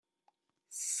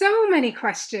So many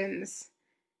questions.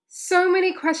 So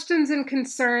many questions and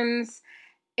concerns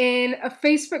in a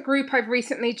Facebook group I've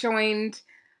recently joined,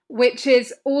 which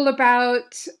is all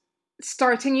about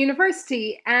starting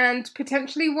university and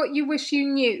potentially what you wish you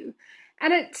knew.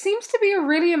 And it seems to be a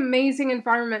really amazing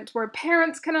environment where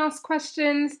parents can ask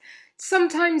questions.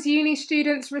 Sometimes uni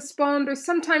students respond, or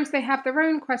sometimes they have their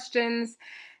own questions.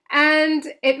 And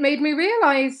it made me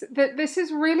realize that this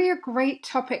is really a great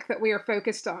topic that we are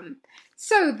focused on.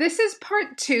 So, this is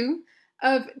part 2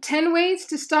 of 10 ways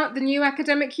to start the new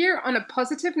academic year on a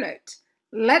positive note.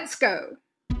 Let's go.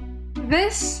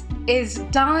 This is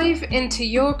Dive Into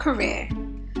Your Career,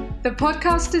 the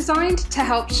podcast designed to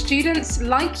help students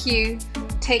like you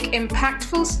take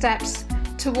impactful steps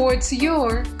towards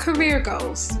your career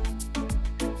goals.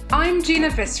 I'm Gina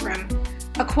Visram,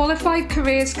 a qualified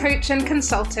careers coach and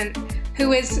consultant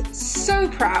who is so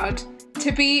proud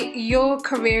to be your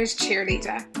careers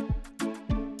cheerleader.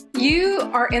 You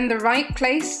are in the right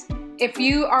place if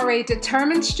you are a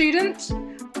determined student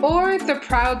or the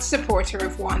proud supporter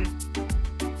of one.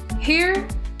 Here,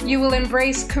 you will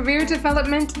embrace career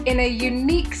development in a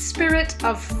unique spirit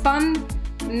of fun,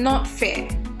 not fear.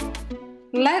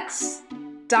 Let's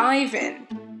dive in.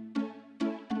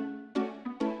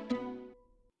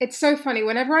 It's so funny,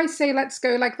 whenever I say let's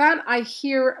go like that, I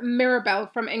hear Mirabel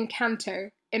from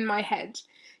Encanto in my head.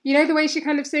 You know the way she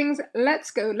kind of sings, let's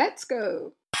go, let's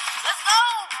go. Let's go!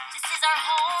 This is our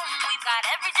home, we've got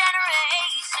every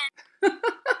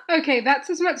generation. Okay,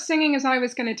 that's as much singing as I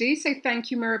was going to do, so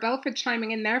thank you, Mirabel, for chiming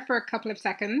in there for a couple of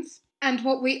seconds. And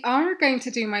what we are going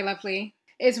to do, my lovely,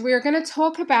 is we're going to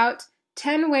talk about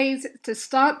 10 ways to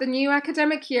start the new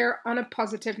academic year on a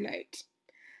positive note.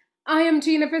 I am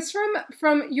Gina Visram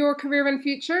from Your Career and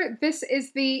Future. This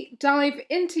is the Dive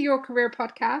Into Your Career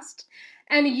podcast,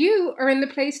 and you are in the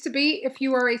place to be if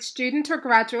you are a student or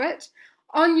graduate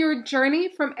on your journey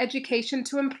from education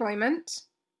to employment.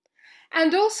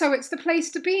 And also it's the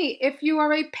place to be if you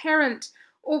are a parent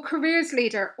or careers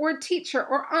leader or teacher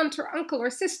or aunt or uncle or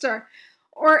sister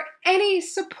or any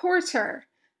supporter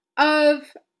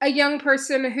of a young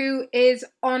person who is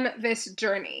on this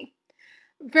journey.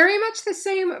 Very much the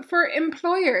same for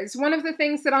employers. One of the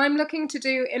things that I'm looking to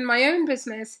do in my own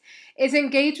business is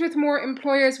engage with more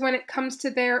employers when it comes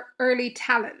to their early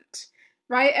talent,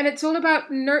 right? And it's all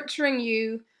about nurturing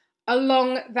you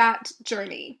along that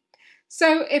journey.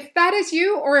 So if that is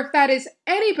you, or if that is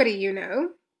anybody you know,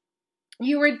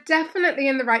 you are definitely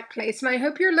in the right place. And I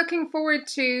hope you're looking forward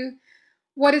to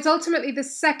what is ultimately the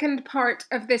second part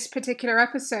of this particular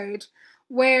episode,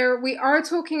 where we are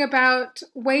talking about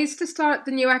ways to start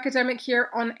the new academic year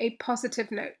on a positive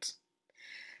note.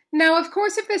 Now, of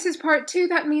course, if this is part 2,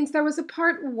 that means there was a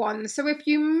part 1. So if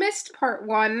you missed part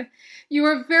 1, you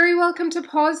are very welcome to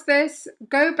pause this,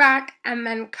 go back, and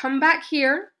then come back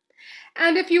here.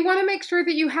 And if you want to make sure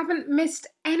that you haven't missed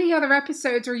any other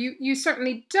episodes, or you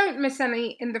certainly don't miss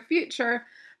any in the future,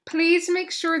 please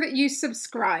make sure that you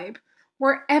subscribe.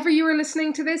 Wherever you are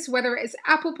listening to this, whether it is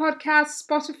Apple Podcasts,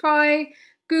 Spotify,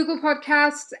 Google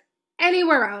Podcasts,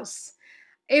 anywhere else.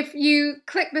 If you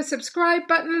click the subscribe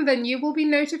button, then you will be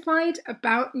notified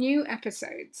about new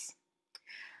episodes.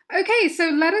 Okay, so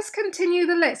let us continue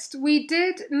the list. We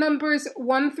did numbers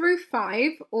 1 through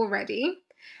 5 already,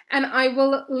 and I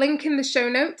will link in the show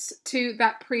notes to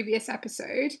that previous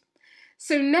episode.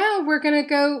 So now we're going to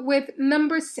go with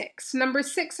number 6. Number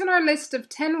 6 on our list of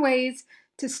 10 ways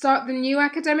to start the new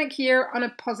academic year on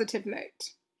a positive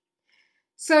note.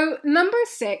 So number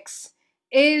 6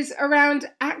 is around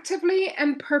actively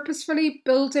and purposefully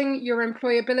building your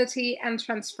employability and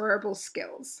transferable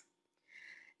skills.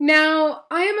 Now,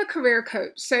 I am a career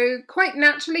coach, so quite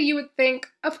naturally you would think,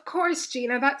 of course,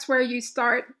 Gina, that's where you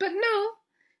start. But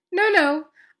no,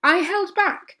 I held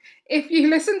back. If you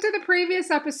listen to the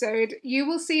previous episode, you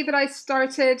will see that I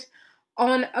started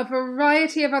on a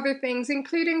variety of other things,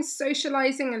 including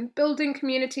socializing and building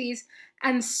communities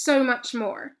and so much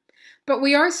more. But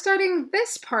we are starting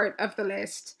this part of the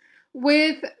list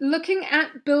with looking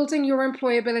at building your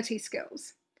employability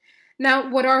skills. Now,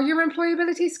 what are your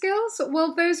employability skills?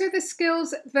 Well, those are the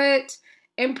skills that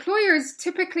employers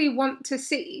typically want to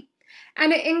see.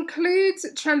 And it includes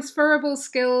transferable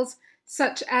skills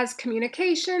such as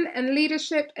communication and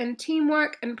leadership and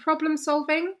teamwork and problem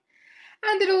solving.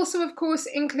 And it also, of course,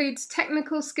 includes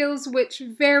technical skills which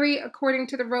vary according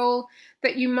to the role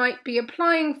that you might be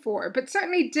applying for. But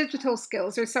certainly digital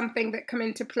skills are something that come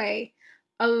into play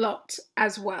a lot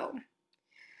as well.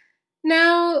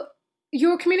 Now,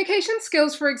 your communication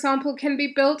skills, for example, can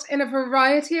be built in a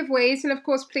variety of ways. And of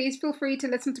course, please feel free to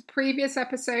listen to previous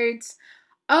episodes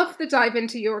of the Dive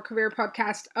Into Your Career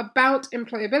podcast about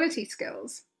employability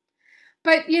skills.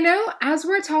 But, as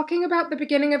we're talking about the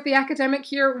beginning of the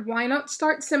academic year, why not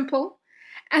start simple?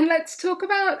 And let's talk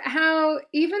about how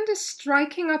even just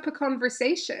striking up a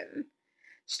conversation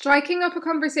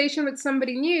with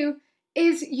somebody new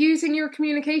is using your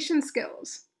communication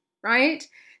skills, right?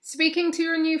 Speaking to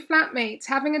your new flatmates,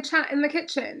 having a chat in the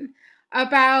kitchen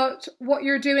about what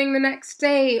you're doing the next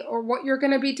day or what you're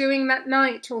going to be doing that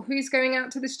night or who's going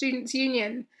out to the Students'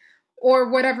 Union or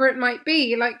whatever it might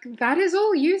be. Like, that is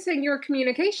all using your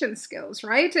communication skills,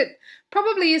 right? It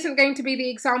probably isn't going to be the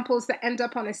examples that end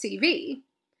up on a CV,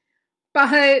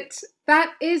 but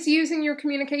that is using your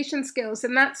communication skills,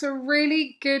 and that's a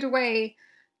really good way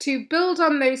to build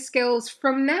on those skills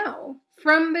from now,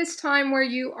 from this time where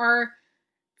you are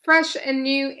fresh and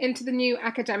new into the new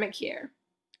academic year.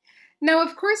 Now,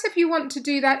 of course, if you want to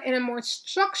do that in a more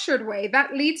structured way,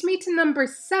 that leads me to number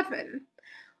 7,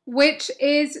 which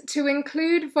is to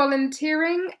include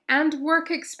volunteering and work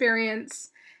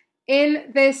experience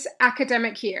in this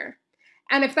academic year.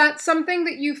 And if that's something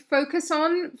that you focus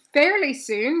on fairly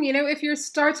soon, if you're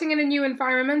starting in a new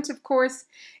environment, of course,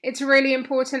 it's really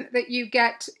important that you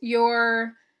get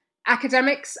your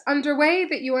academics underway,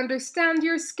 that you understand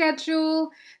your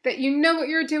schedule, that you know what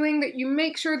you're doing, that you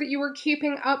make sure that you are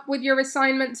keeping up with your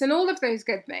assignments and all of those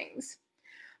good things.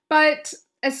 But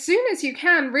as soon as you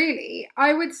can, really,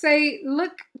 I would say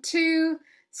look to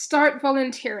start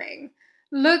volunteering.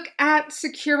 Look at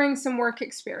securing some work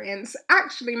experience.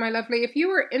 Actually, my lovely, if you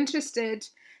are interested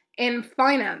in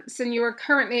finance and you are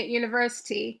currently at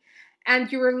university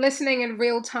and you are listening in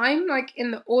real time, like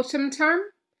in the autumn term,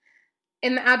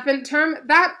 in the Advent term,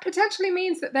 that potentially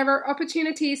means that there are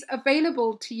opportunities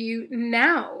available to you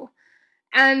now.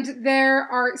 And there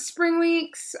are spring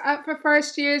weeks for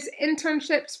first years,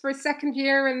 internships for second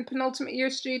year and penultimate year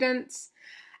students,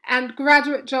 and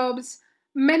graduate jobs,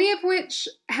 many of which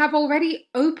have already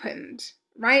opened,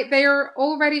 right? They are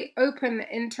already open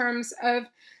in terms of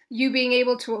you being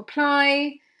able to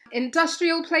apply.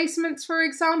 Industrial placements, for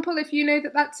example, if you know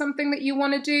that that's something that you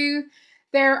want to do.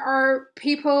 There are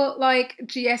people like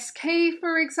GSK,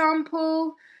 for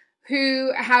example,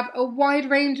 who have a wide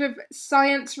range of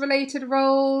science-related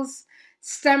roles,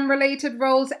 STEM-related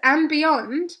roles, and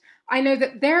beyond. I know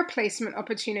that their placement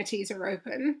opportunities are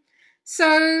open.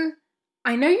 So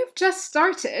I know you've just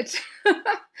started,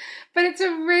 but it's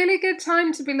a really good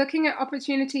time to be looking at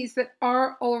opportunities that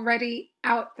are already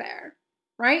out there,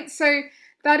 right? So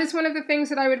that is one of the things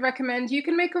that I would recommend. You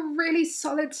can make a really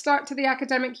solid start to the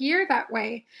academic year that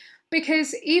way,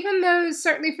 because even though,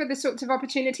 certainly for the sorts of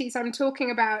opportunities I'm talking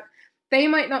about, they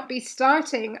might not be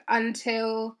starting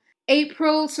until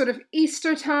April, sort of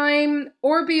Easter time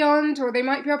or beyond, or they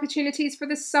might be opportunities for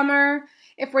the summer.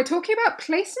 If we're talking about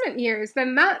placement years,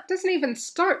 then that doesn't even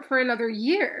start for another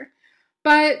year.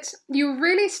 But you're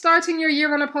really starting your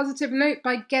year on a positive note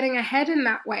by getting ahead in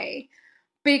that way,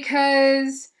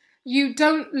 because you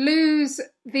don't lose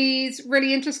these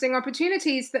really interesting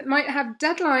opportunities that might have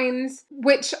deadlines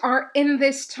which are in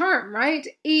this term, right?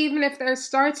 Even if they're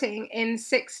starting in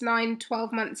 6, 9,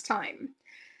 12 months' time.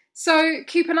 So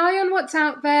keep an eye on what's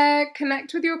out there,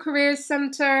 connect with your careers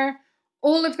center,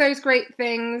 all of those great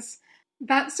things.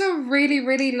 That's a really,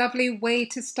 really lovely way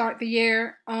to start the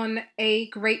year on a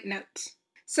great note.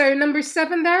 So number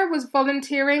 7 there was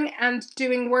volunteering and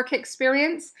doing work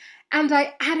experience. And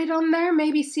I added on there,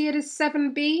 maybe see it as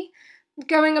 7B,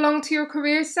 going along to your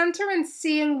career center and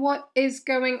seeing what is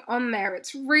going on there.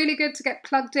 It's really good to get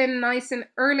plugged in nice and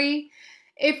early.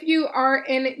 If you are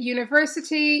in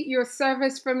university, your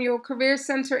service from your career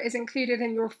center is included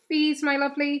in your fees, my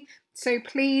lovely, so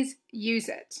please use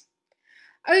it.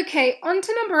 Okay, on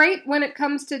to number 8, when it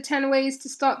comes to 10 ways to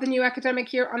start the new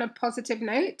academic year on a positive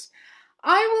note,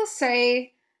 I will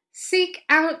say seek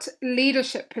out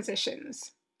leadership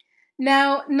positions.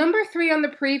 Now, number 3 on the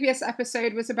previous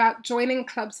episode was about joining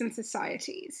clubs and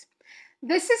societies.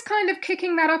 This is kind of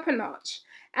kicking that up a notch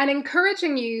and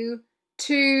encouraging you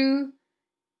to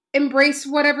embrace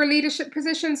whatever leadership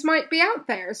positions might be out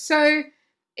there. So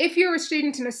if you're a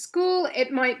student in a school,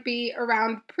 it might be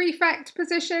around prefect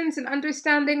positions and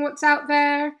understanding what's out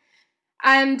there.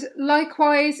 And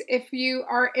likewise, if you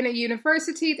are in a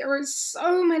university, there are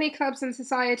so many clubs and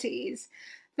societies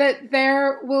that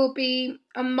there will be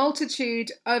a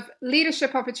multitude of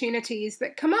leadership opportunities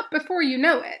that come up before you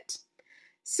know it.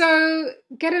 So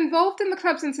get involved in the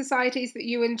clubs and societies that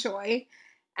you enjoy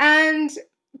and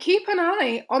keep an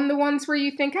eye on the ones where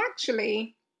you think,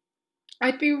 actually,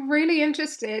 I'd be really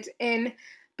interested in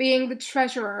being the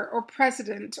treasurer or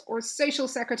president or social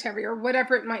secretary or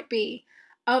whatever it might be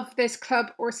of this club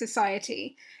or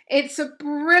society. It's a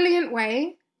brilliant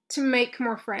way to make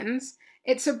more friends.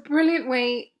 It's a brilliant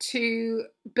way to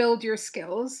build your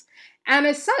skills. And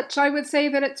as such, I would say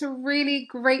that it's a really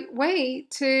great way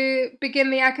to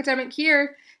begin the academic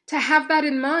year, to have that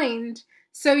in mind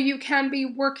so you can be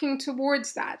working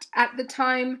towards that at the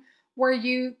time where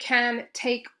you can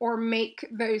take or make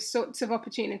those sorts of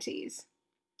opportunities.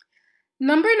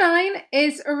 Number 9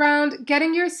 is around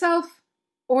getting yourself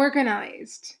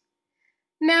organized.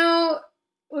 Now,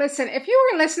 listen, if you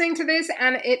were listening to this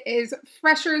and it is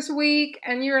Freshers Week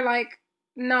and you're like,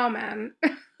 nah, man,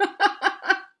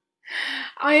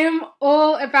 I am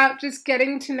all about just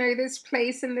getting to know this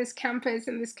place and this campus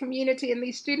and this community and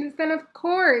these students, then of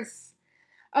course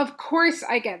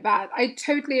I get that. I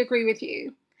totally agree with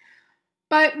you.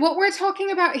 But what we're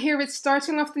talking about here is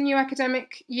starting off the new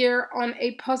academic year on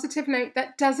a positive note.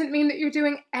 That doesn't mean that you're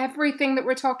doing everything that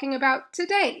we're talking about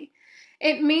today.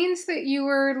 It means that you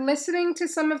are listening to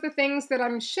some of the things that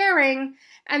I'm sharing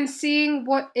and seeing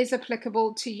what is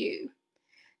applicable to you.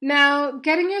 Now,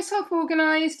 getting yourself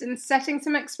organized and setting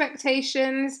some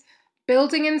expectations,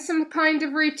 building in some kind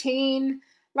of routine,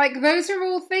 like those are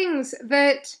all things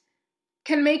that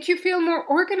can make you feel more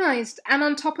organized and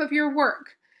on top of your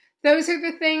work. Those are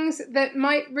the things that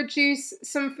might reduce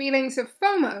some feelings of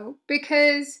FOMO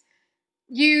because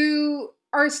you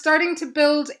are starting to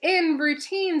build in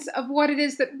routines of what it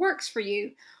is that works for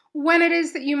you, when it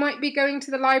is that you might be going to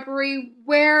the library,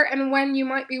 where and when you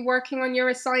might be working on your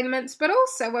assignments, but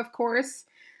also, of course,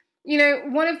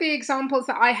 one of the examples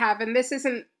that I have, and this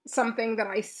isn't something that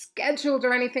I scheduled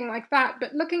or anything like that,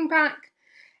 but looking back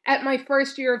at my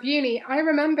first year of uni, I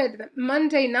remembered that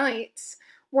Monday nights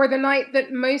were the night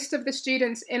that most of the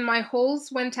students in my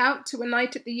halls went out to a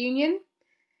night at the Union.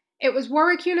 It was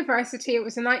Warwick University. It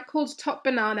was a night called Top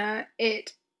Banana.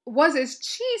 It was as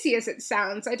cheesy as it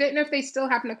sounds. I don't know if they still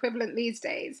have an equivalent these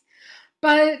days.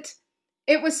 But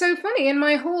it was so funny in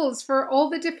my halls for all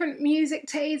the different music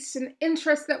tastes and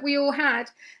interests that we all had.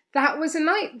 That was a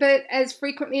night that as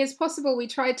frequently as possible we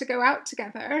tried to go out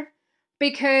together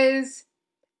because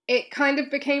it kind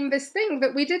of became this thing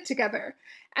that we did together.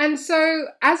 And so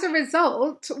as a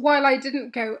result, while I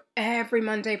didn't go every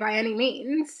Monday by any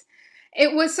means,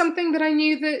 it was something that I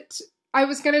knew that I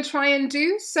was going to try and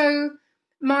do. So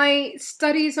my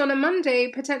studies on a Monday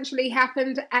potentially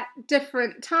happened at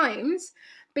different times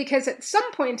because at some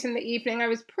point in the evening, I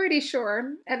was pretty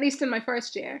sure, at least in my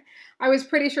first year, I was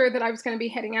pretty sure that I was going to be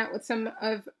heading out with some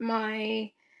of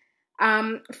my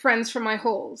friends from my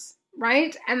halls,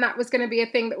 right? And that was going to be a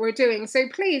thing that we're doing. So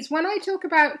please, when I talk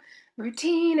about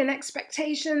routine and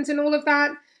expectations and all of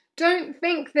that, don't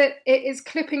think that it is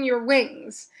clipping your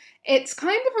wings. It's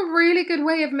kind of a really good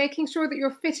way of making sure that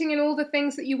you're fitting in all the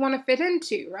things that you want to fit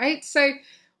into, right? So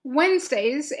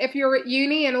Wednesdays, if you're at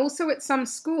uni and also at some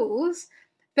schools,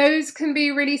 those can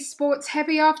be really sports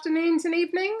heavy afternoons and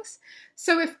evenings.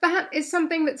 So if that is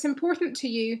something that's important to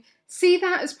you, see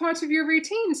that as part of your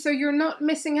routine so you're not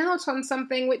missing out on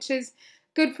something which is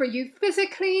good for you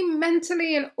physically,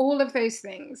 mentally, and all of those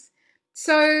things.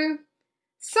 So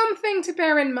something to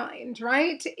bear in mind,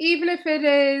 right? Even if it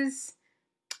is,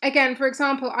 again, for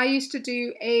example, I used to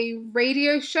do a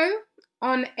radio show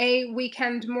on a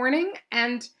weekend morning,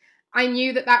 and I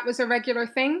knew that that was a regular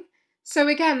thing. So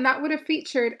again, that would have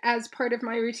featured as part of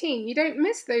my routine. You don't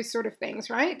miss those sort of things,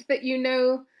 right? That you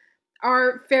know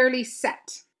are fairly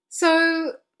set.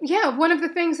 So yeah, one of the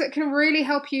things that can really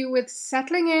help you with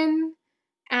settling in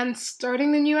and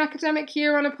starting the new academic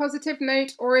year on a positive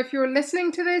note, or if you're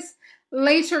listening to this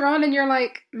later on and you're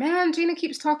like, man, Gina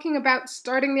keeps talking about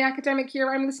starting the academic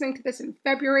year, I'm listening to this in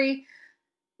February.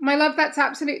 My love, that's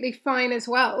absolutely fine as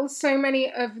well. So many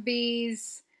of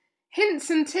these hints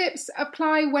and tips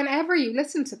apply whenever you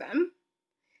listen to them.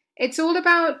 It's all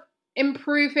about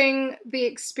improving the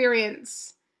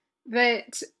experience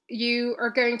that you are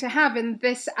going to have in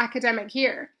this academic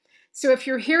year. So if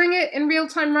you're hearing it in real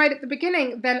time right at the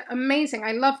beginning, then amazing.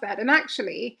 I love that. And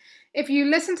actually, if you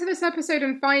listen to this episode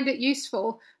and find it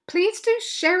useful, please do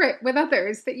share it with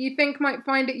others that you think might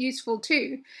find it useful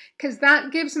too, because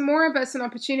that gives more of us an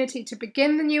opportunity to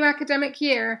begin the new academic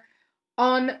year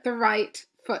on the right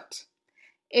foot.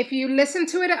 If you listen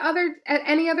to it at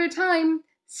any other time,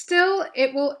 still,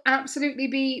 it will absolutely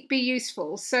be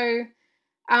useful. So,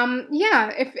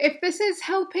 if this is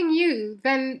helping you,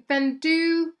 then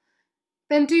do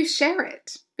share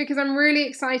it, because I'm really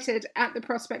excited at the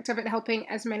prospect of it helping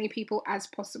as many people as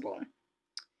possible.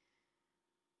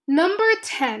 Number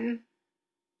 10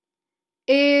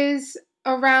 is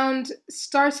around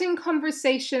starting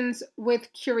conversations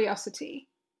with curiosity.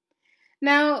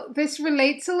 Now, this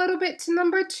relates a little bit to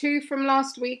number 2 from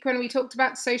last week when we talked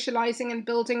about socializing and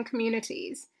building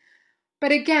communities.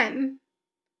 But again,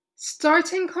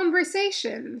 starting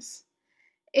conversations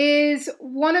is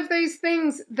one of those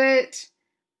things that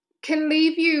can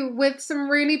leave you with some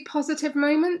really positive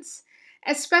moments,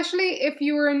 especially if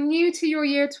you are new to your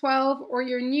year 12 or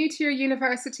you're new to your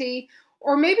university,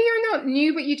 or maybe you're not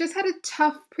new, but you just had a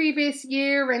tough previous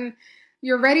year and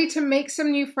you're ready to make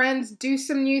some new friends, do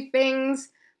some new things,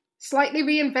 slightly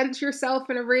reinvent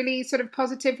yourself in a really sort of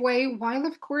positive way, while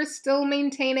of course still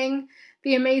maintaining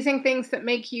the amazing things that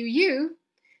make you you.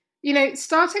 You know,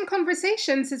 starting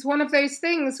conversations is one of those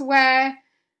things where,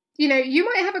 you know, you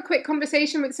might have a quick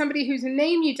conversation with somebody whose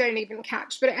name you don't even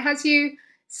catch, but it has you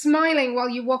smiling while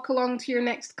you walk along to your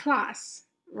next class,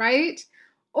 right?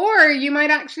 Or you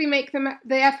might actually make the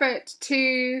effort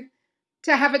to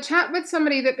have a chat with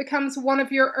somebody that becomes one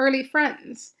of your early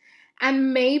friends.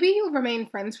 And maybe you'll remain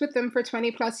friends with them for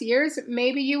 20 plus years.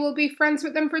 Maybe you will be friends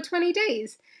with them for 20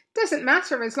 days. Doesn't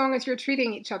matter as long as you're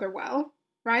treating each other well,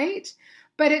 right?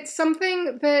 But it's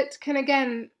something that can,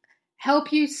 again,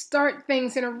 help you start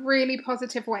things in a really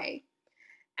positive way.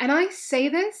 And I say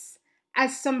this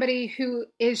as somebody who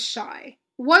is shy,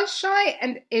 was shy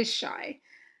and is shy.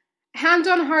 Hand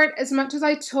on heart, as much as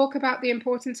I talk about the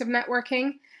importance of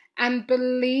networking and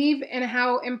believe in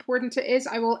how important it is,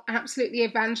 I will absolutely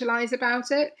evangelize about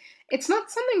it. It's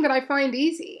not something that I find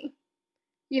easy.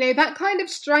 You know, that kind of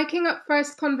striking up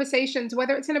first conversations,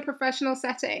 whether it's in a professional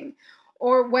setting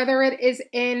or whether it is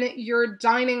in your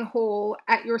dining hall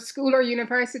at your school or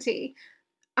university,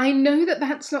 I know that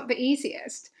that's not the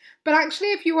easiest. But actually,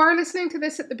 if you are listening to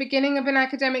this at the beginning of an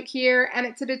academic year and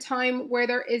it's at a time where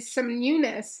there is some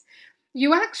newness,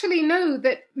 you actually know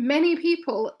that many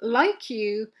people like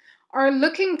you are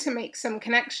looking to make some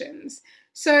connections.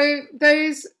 So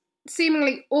those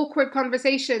seemingly awkward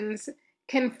conversations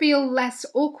can feel less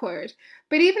awkward.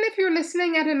 But even if you're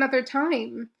listening at another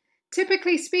time,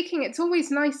 typically speaking, it's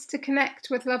always nice to connect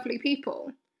with lovely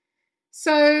people.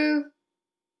 So,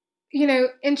 you know,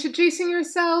 introducing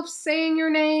yourself, saying your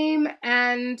name,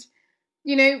 and,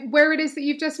 you know, where it is that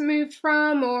you've just moved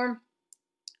from, or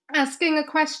asking a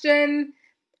question,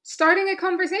 starting a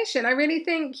conversation. I really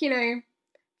think, you know,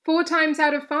 4 times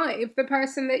out of 5, the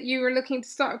person that you are looking to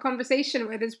start a conversation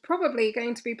with is probably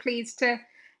going to be pleased to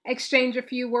exchange a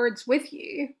few words with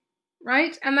you,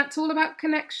 right? And that's all about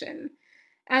connection.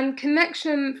 And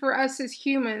connection for us as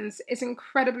humans is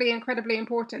incredibly, incredibly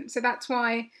important. So that's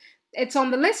why it's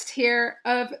on the list here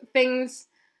of things,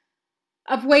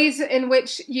 of ways in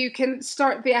which you can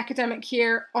start the academic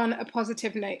year on a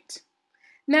positive note.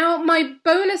 Now, my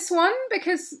bonus one,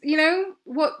 because, you know,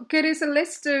 what good is a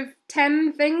list of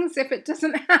 10 things if it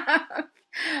doesn't have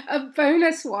a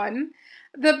bonus one?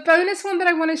 The bonus one that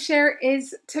I want to share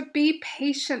is to be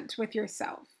patient with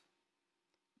yourself.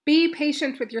 Be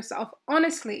patient with yourself,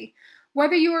 honestly.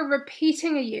 Whether you are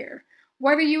repeating a year,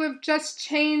 whether you have just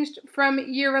changed from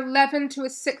year 11 to a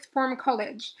 6th form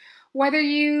college, whether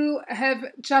you have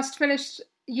just finished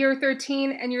year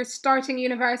 13 and you're starting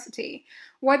university,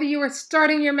 whether you are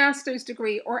starting your master's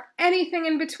degree or anything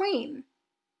in between,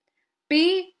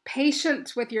 be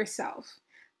patient with yourself.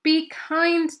 Be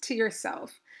kind to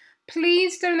yourself.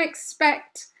 Please don't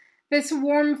expect this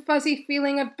warm, fuzzy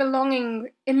feeling of belonging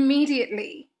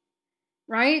immediately,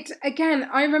 right? Again,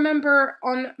 I remember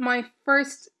on my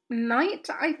first night,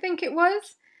 I think it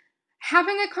was,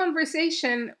 having a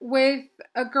conversation with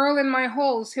a girl in my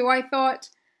halls who I thought,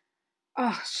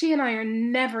 oh, she and I are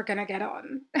never going to get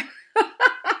on.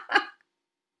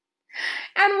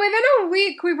 And within a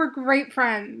week, we were great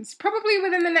friends, probably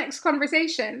within the next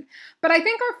conversation. But I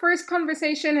think our first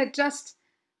conversation had just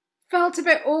felt a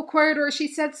bit awkward, or she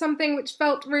said something which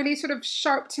felt really sort of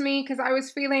sharp to me because I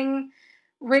was feeling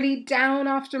really down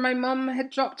after my mum had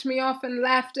dropped me off and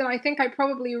left. And I think I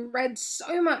probably read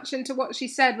so much into what she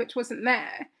said, which wasn't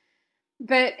there,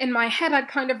 that in my head, I'd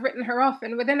kind of written her off.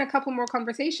 And within a couple more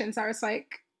conversations, I was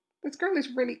like, this girl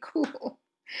is really cool.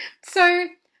 So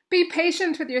be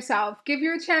patient with yourself. Give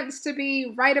you a chance to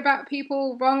be right about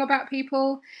people, wrong about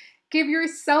people. Give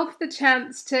yourself the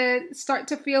chance to start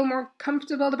to feel more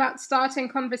comfortable about starting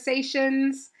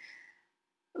conversations.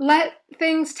 Let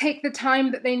things take the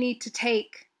time that they need to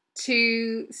take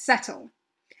to settle.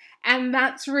 And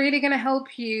that's really going to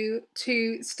help you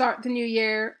to start the new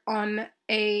year on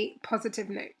a positive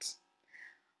note.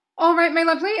 All right, my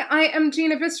lovely, I am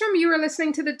Gina Vistrom. You are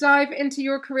listening to the Dive Into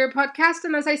Your Career podcast.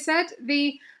 And as I said,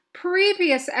 the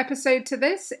previous episode to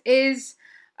this is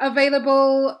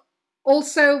available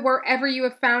also wherever you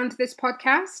have found this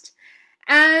podcast.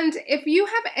 And if you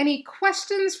have any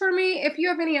questions for me, if you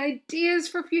have any ideas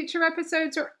for future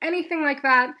episodes or anything like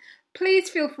that, please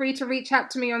feel free to reach out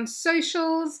to me on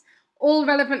socials. All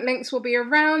relevant links will be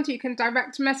around. You can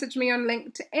direct message me on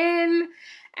LinkedIn.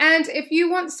 And if you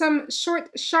want some short,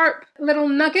 sharp little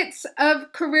nuggets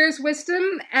of careers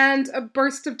wisdom and a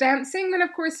burst of dancing, then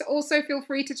of course also feel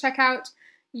free to check out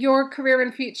Your Career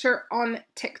and Future on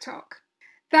TikTok.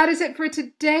 That is it for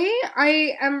today.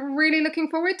 I am really looking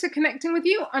forward to connecting with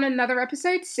you on another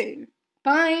episode soon.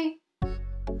 Bye.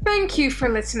 Thank you for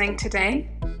listening today.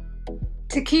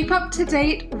 To keep up to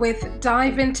date with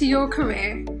Dive Into Your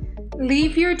Career,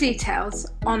 leave your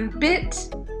details on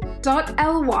bit.ly/dive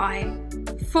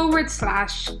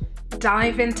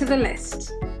into the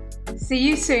list. See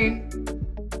you soon.